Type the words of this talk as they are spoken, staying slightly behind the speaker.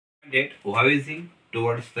Voyaging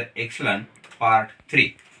towards the excellent part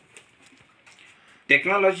 3.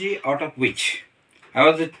 Technology, out of which I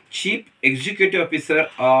was the chief executive officer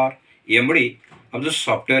or MD of the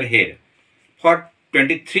software head for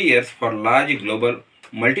 23 years for large global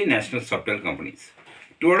multinational software companies.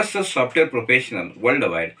 Towards the software professional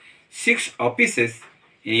worldwide, 6 offices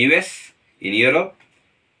in US, in Europe,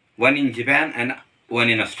 one in Japan and one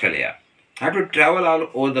in Australia. I had to travel all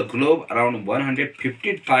over the globe around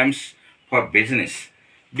 150 times for business.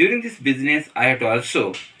 During this business, I had to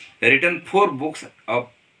also written 4 books of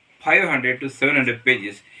 500 to 700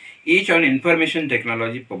 pages, each on information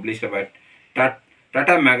technology published by Tata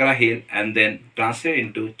McGraw-Hill and then translated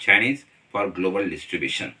into Chinese for global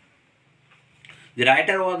distribution. The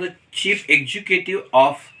writer was the chief executive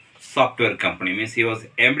of software company, means he was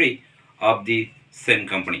MD of the same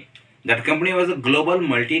company. That company was a global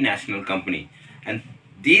multinational company, and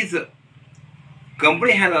these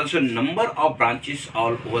company has also number of branches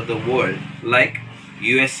all over the world like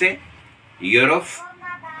USA, Europe,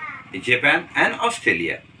 Japan and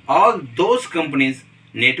Australia. All those companies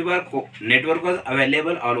network was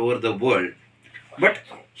available all over the world, but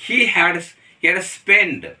he had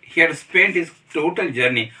spent his total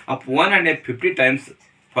journey of 150 times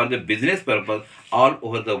for the business purpose all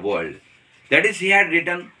over the world. That is, he had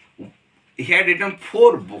written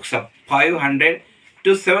 4 books of 500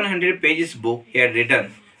 to 700 pages book he had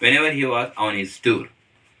written whenever he was on his tour.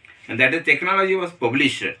 And that the technology was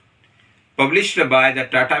published by the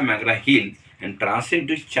Tata McGraw-Hill and translated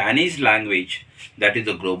to Chinese language, that is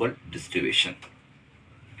the global distribution.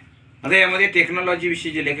 आता यामध्ये technology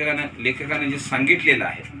विषयी जे लेखकाने जे सांगितलेलं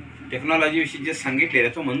आहे, technology विषयी जे सांगितलेलं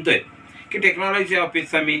आहे तो म्हणतोय की टेक्नॉलॉजी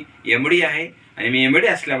ऑफिसचा मी एमडी आहे आणि मी एमडी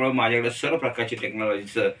असल्यामुळे माझ्याकडे सर्व प्रकारची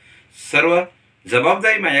टेक्नॉलॉजीचं सर्व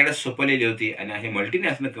जबाबदारी माझ्याकडे सोपवलेली होती आणि ही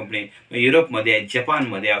मल्टीनॅशनल कंपनी युरोपमध्ये,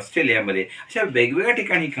 जपानमध्ये, ऑस्ट्रेलियामध्ये अशा वेगवेगळ्या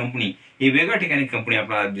ठिकाणी वेगवेगळ्या ठिकाणी कंपनी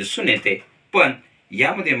आपल्याला दिसून येते. पण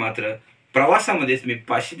यामध्ये मात्र प्रवासामध्येच मी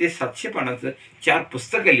 500 ते 700 पानाचं 4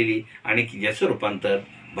 पुस्तकं लिहिली आणि ज्याचं रूपांतर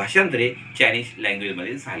भाषांतरे चायनीज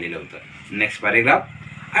लँग्वेजमध्ये झालेलं होतं. Next paragraph.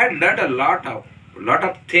 I had learn a lot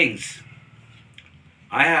of things.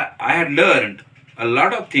 I had learned a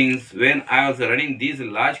lot of things when I was running these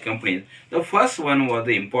large companies. The first one was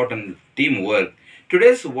the important teamwork.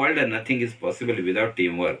 Today's world, nothing is possible without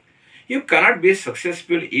teamwork. You cannot be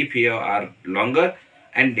successful if you are longer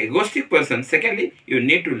and egoistic person. Secondly, you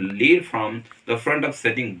need to lead from the front of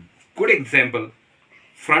setting good example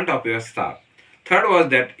front of your staff. Third was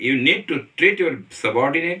that you need to treat your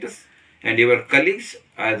subordinates and your colleagues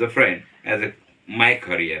as a friend, my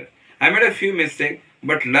career. I made a few mistakes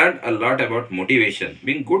but learned a lot about motivation,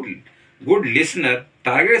 being good listener,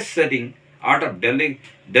 target setting, art of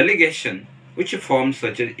delegation, which forms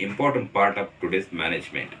such an important part of today's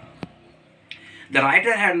management. The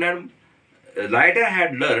writer had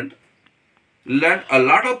learned a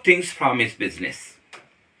lot of things from his business.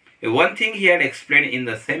 One thing he had explained in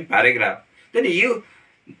the same paragraph, that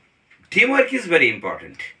teamwork is very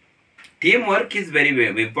important. Teamwork is very,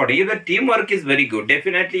 very important. If the teamwork is very good,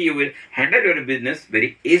 definitely you will handle your business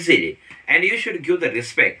very easily. And you should give the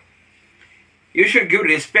respect. You should give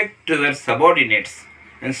respect to your subordinates.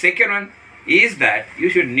 And second one is that you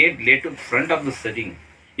should lead to front of the setting.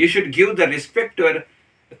 You should give the respect to your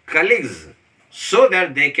colleagues so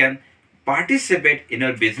that they can participate in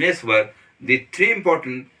your business work. The 3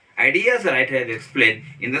 important ideas the writer has explained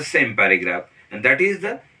in the same paragraph. And that is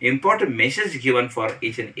the important message given for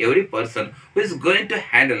each and every person who is going to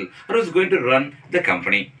handle or who is going to run the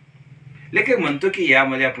company. लेखक म्हणतो की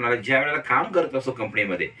यामध्ये आपल्याला ज्या वेळेला काम करत असतो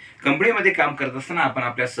कंपनीमध्ये काम करत असताना आपण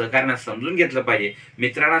आपल्या सहकार्यांना समजून घेतलं पाहिजे,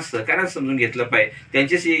 मित्रांना सहकार्यांना समजून घेतलं पाहिजे,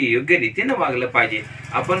 त्यांच्याशी योग्य रीतीने वागलं पाहिजे.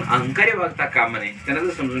 आपण अहंकारी वागता कामा नये. त्यांना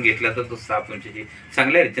जर समजून घेतलं तर तो स्टाफ तुमच्याशी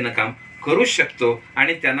चांगल्या रीतीने काम करू शकतो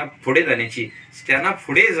आणि त्यांना पुढे जाण्याची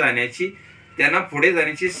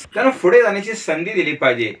संधी दिली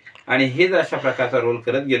पाहिजे. आणि हे जर अशा प्रकारचा रोल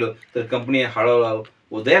करत गेलो तर कंपनी हळूहळू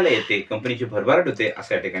उदयाला येते, कंपनीची भरभराट होते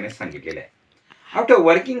असं या ठिकाणी सांगितलेलं आहे. After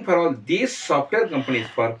working for all these software companies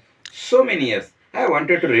for so many years, I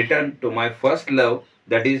wanted to return to my first love,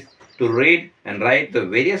 that is to read and write the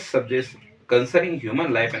various subjects concerning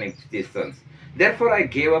human life and existence. Therefore, I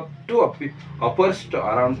gave up 2 offers to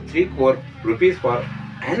around 3 crore rupees per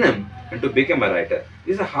annum and to become a writer.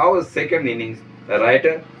 This is how a second innings, a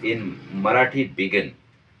writer in Marathi began.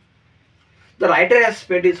 The writer has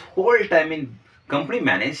spent his whole time in company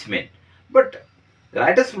management, but the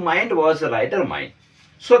writer's mind was a writer mind.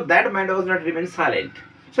 So that mind was not remain silent.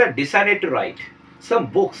 So I decided to write some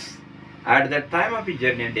books. At that time of his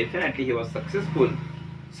journey, definitely he was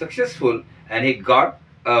successful and he got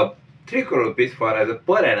 3 crore rupees for as a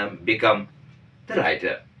per annum become the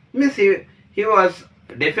writer. Means he was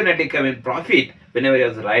definitely coming profit whenever he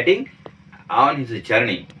was writing on his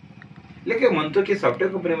journey. लेकिन म्हणतो की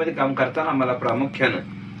software कंपनीमध्ये काम करताना मला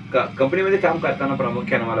कंपनीमध्ये काम करताना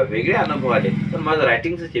प्रामुख्यानं मला वेगळे अनुभव आले, पण माझं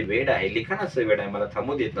रायटिंगचं जे वेड आहे, लिखाणाचं वेड आहे, मला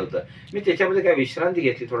थांबू देत नव्हतं. मी त्याच्यामध्ये काय विश्रांती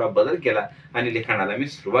घेतली, थोडा बदल केला आणि लिखाणाला मी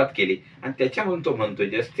सुरुवात केली. आणि त्याच्याहून तो म्हणतो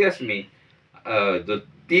जस्तीस मी जो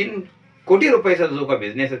 3 कोटी रुपयाचा जो का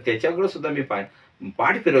बिझनेस आहे त्याच्याकडे सुद्धा मी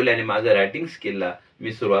पाठ फिरवले आणि माझं रायटिंग स्किलला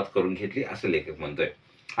मी सुरुवात करून घेतली, असं लेखक म्हणतोय.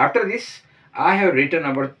 After this I have written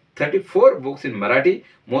about 34 books in Marathi.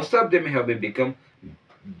 Most of them have become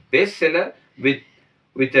bestseller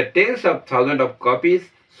with tens of thousands of copies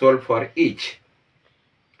sold for each.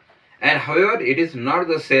 And however, it is not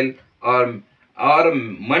the sale or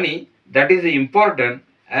money that is important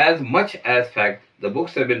as much as fact the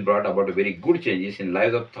books have been brought about very good changes in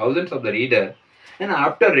lives of thousands of the reader. And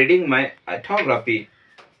after reading my autobiography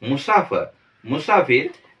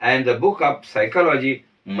Musafir and the book of psychology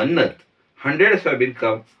Mannat, hundreds have been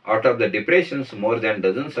come out of the depressions, more than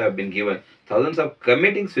dozens have been given, thousands of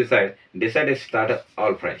committing suicide, decided to start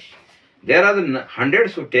all fresh. There are the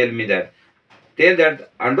hundreds who tell that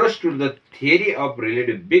understood the theory of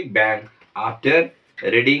relative Big Bang after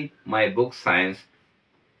reading my book Science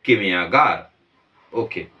Kimiyagar.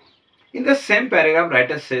 Okay. In the same paragraph,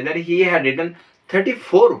 writers say that he had written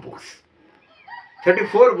 34 books.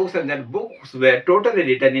 34 books, and that books were totally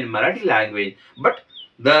written in Marathi language, but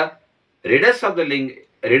the readers of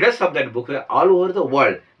that book were all over the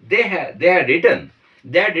world. They had written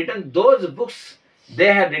those books.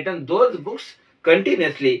 They had written those books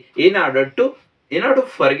continuously in order to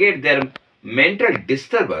forget their mental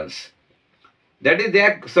disturbance. That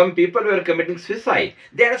is, some people were committing suicide.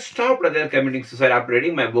 They had stopped their committing suicide after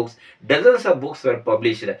reading my books. Dozens of books were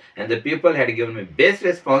published, and the people had given me best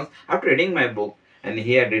response after reading my book. And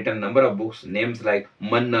he had written number of books, names like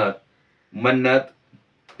Mannat.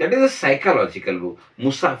 That is a psychological book.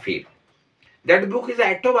 Musafir. That book is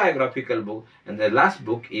an autobiographical book. And the last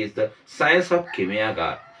book is the Science of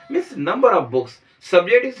Kimiyagar. Means number of books.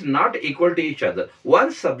 Subject is not equal to each other.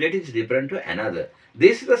 One subject is different to another.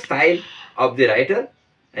 This is the style of the writer.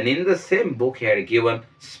 And in the same book he had given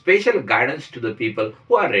special guidance to the people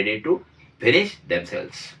who are ready to finish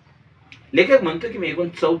themselves. लेखक म्हणतो की मी एकूण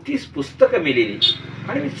 34 पुस्तकं मी लिहिली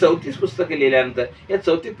आणि मी 34 पुस्तकं लिहिल्यानंतर या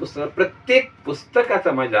 34 पुस्तकात प्रत्येक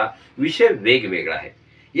पुस्तकाचा माझा विषय वेगवेगळा आहे.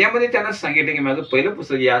 यामध्ये त्यांना सांगितलं की माझं पहिलं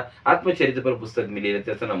पुस्तक या आत्मचरित्रपर पुस्तक मी लिहिलं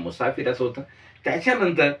त्याचं नाव मुसाफिर असं होतं.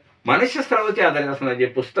 त्याच्यानंतर मानसशास्त्रावरती आधारित असणारं जे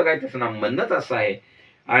पुस्तक आहे त्याचं नाव मन्नत असं आहे.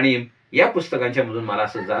 आणि या पुस्तकांच्या मधून मला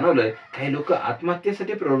असं जाणवलं काही लोक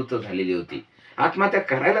आत्महत्येसाठी प्रवृत्त झालेली होती, आत्महत्या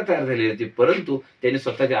करायला तयार झालेली होती, परंतु त्यांनी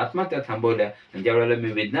स्वतःच्या आत्महत्या थांबवल्या. आणि ज्या वेळेला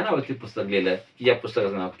मी विज्ञानावरती पुस्तक लिहिलं की या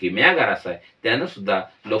पुस्तकाचं नाव किमयागार असं आहे, त्यानं सुद्धा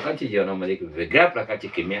लोकांच्या जीवनामध्ये एक वेगळ्या प्रकारची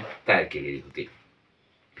किमया तयार केलेली होती.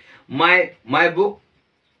 My book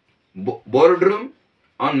boardroom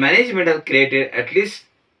on management has created at least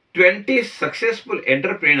 20 successful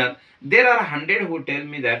entrepreneurs. There are 100 who tell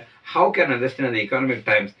me that how can understand the Economic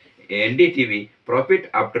Times NDTV profit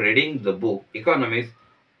after reading the book Economics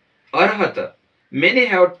Arhat. Many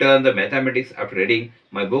have turned the mathematics after reading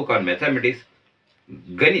my book on mathematics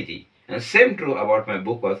Ganiti. And same true about my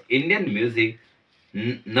book was Indian music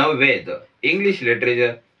Navved, English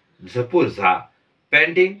literature Zapurza,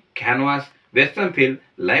 painting, canvas, Western film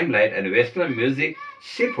Limelight, and Western music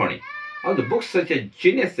Symphony. All the books such as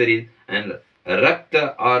Genius series and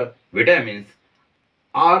Rakta or Vitamins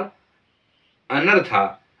or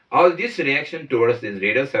Anartha, all this reaction towards these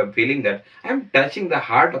readers have feeling that I am touching the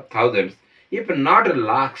heart of thousands, if not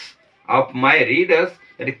lakhs, of my readers,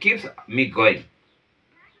 that keeps me going.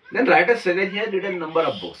 Then writers say that he has written number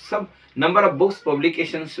of books. Some number of books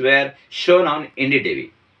publications were shown on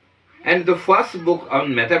NDTV. And the first book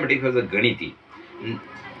on mathematics was a Ganiti.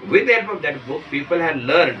 With the help of that book, people had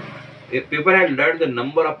learned the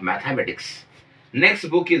number of mathematics. Next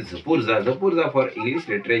book is Zapurza for English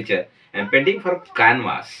literature and painting for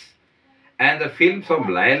canvas. And the film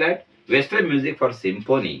from Limelight, Western music for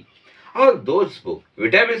symphony. All those books,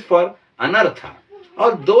 Vitamins for Anartha.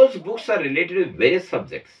 All those books are related to various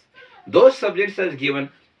subjects. Those subjects are given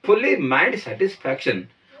fully mind satisfaction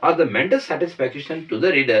or the mental satisfaction to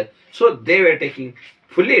the reader. So they were taking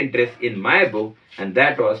fully interest in my book, and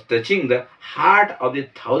that was touching the heart of the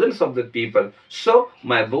thousands of the people. So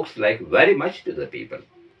my books like very much to the people.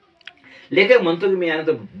 लेखक म्हणतो की मी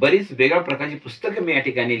यानंतर बरीच वेगळ्या प्रकारची पुस्तकं मी या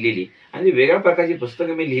ठिकाणी लिहिली आणि वेगळ्या प्रकारची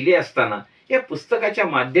पुस्तकं मी लिहिली असताना या पुस्तकाच्या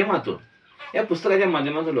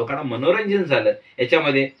माध्यमातून लोकांना मनोरंजन झालं.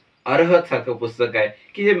 याच्यामध्ये अर्हत सारखं पुस्तक आहे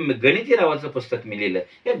की जे गणिती नावाचं पुस्तक मी लिहिलं.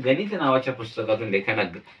 या गणित नावाच्या पुस्तकातून लेखांना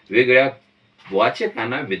वेगळ्या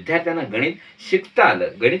वाचकांना, विद्यार्थ्यांना गणित शिकता आलं,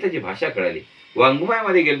 गणिताची भाषा कळाली.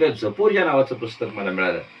 वाङ्मयामध्ये गेलो तर झपूर्जा नावाचं पुस्तक मला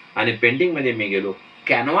मिळालं आणि पेंटिंगमध्ये मी गेलो,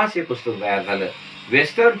 कॅनव्हास हे पुस्तक तयार झालं.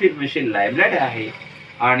 वेस्टर्न फिल्मविषयी लायब्ररी आहे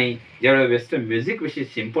आणि ज्यावेळेला वेस्टर्न म्युझिकविषयी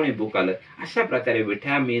सिम्फोनी बुक आलं. अशा प्रकारे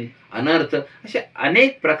विटॅमिन, अनर्थ अशा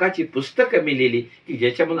अनेक प्रकारची पुस्तकं मी लिहिली की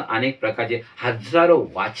ज्याच्यामधून अनेक प्रकारचे हजारो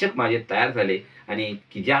वाचक माझे तयार झाले आणि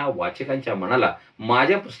की ज्या वाचकांच्या मनाला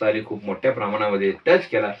माझ्या पुस्तकाने खूप मोठ्या प्रमाणामध्ये टच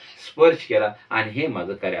केला, स्पर्श केला आणि हे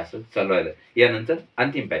माझं कार्य असं चालू राहिलं. यानंतर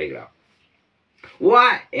अंतिम paragraph.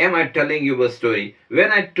 Why am I telling you a story?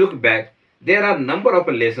 When I took back, there are number of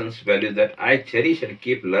lessons, values that I cherish and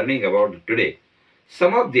keep learning about today.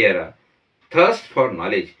 Some of them are thirst for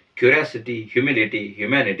knowledge, curiosity, humility,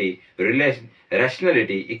 humanity,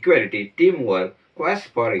 rationality, equality, teamwork, quest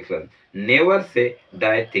for excellence. Never say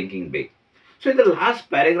die thinking big. So in the last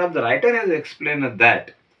paragraph, the writer has explained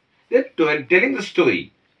that they're telling the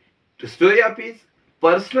story of his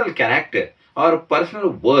personal character or personal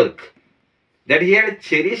work that he had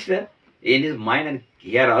cherished in his mind and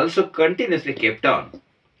he had also continuously kept on.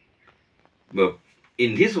 But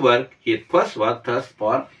in his work, he first was thirst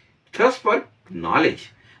for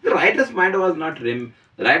knowledge. The writer's mind was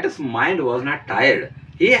not tired.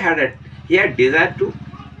 He had desire to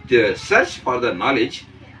search for the knowledge,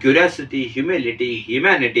 curiosity, humility,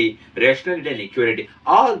 humanity, rationality, and equality.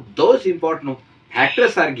 All those important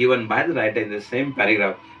factors are given by the writer in the same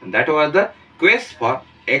paragraph, and that was the quest for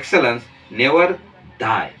excellence never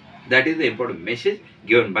die. That is the important message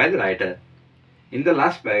given by the writer. In the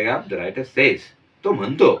last paragraph, the writer says, तो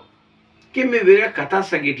म्हणतो की मी वेगळ्या कथा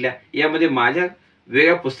सांगितल्या, यामध्ये माझ्या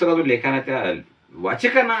वेगळ्या पुस्तकातून लेखांना त्या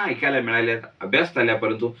वाचकांना ऐकायला मिळाल्या, अभ्यास झाल्या,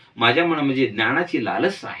 परंतु माझ्या मनामध्ये ज्ञानाची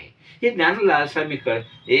लालसा आहे. ही ज्ञान लालसा मी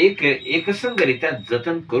एकसंगरित्या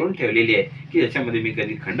जतन करून ठेवलेली आहे की ज्याच्यामध्ये मी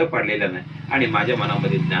कधी खंड पाडलेला नाही आणि माझ्या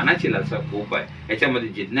मनामध्ये ज्ञानाची लालसा खूप आहे. याच्यामध्ये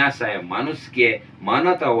जिज्ञासा आहे, माणुसकी आहे,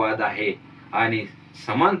 मानवतावाद आहे आणि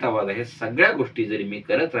समानतावाद आहे. सगळ्या गोष्टी जरी मी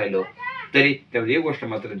करत राहिलो तरी त्यामध्ये एक गोष्ट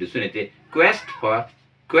मात्र दिसून येते,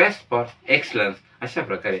 क्वेस्ट फॉर एक्सलन्स. अशा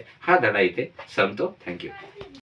प्रकारे हा धडा इथे संपतो. थँक्यू.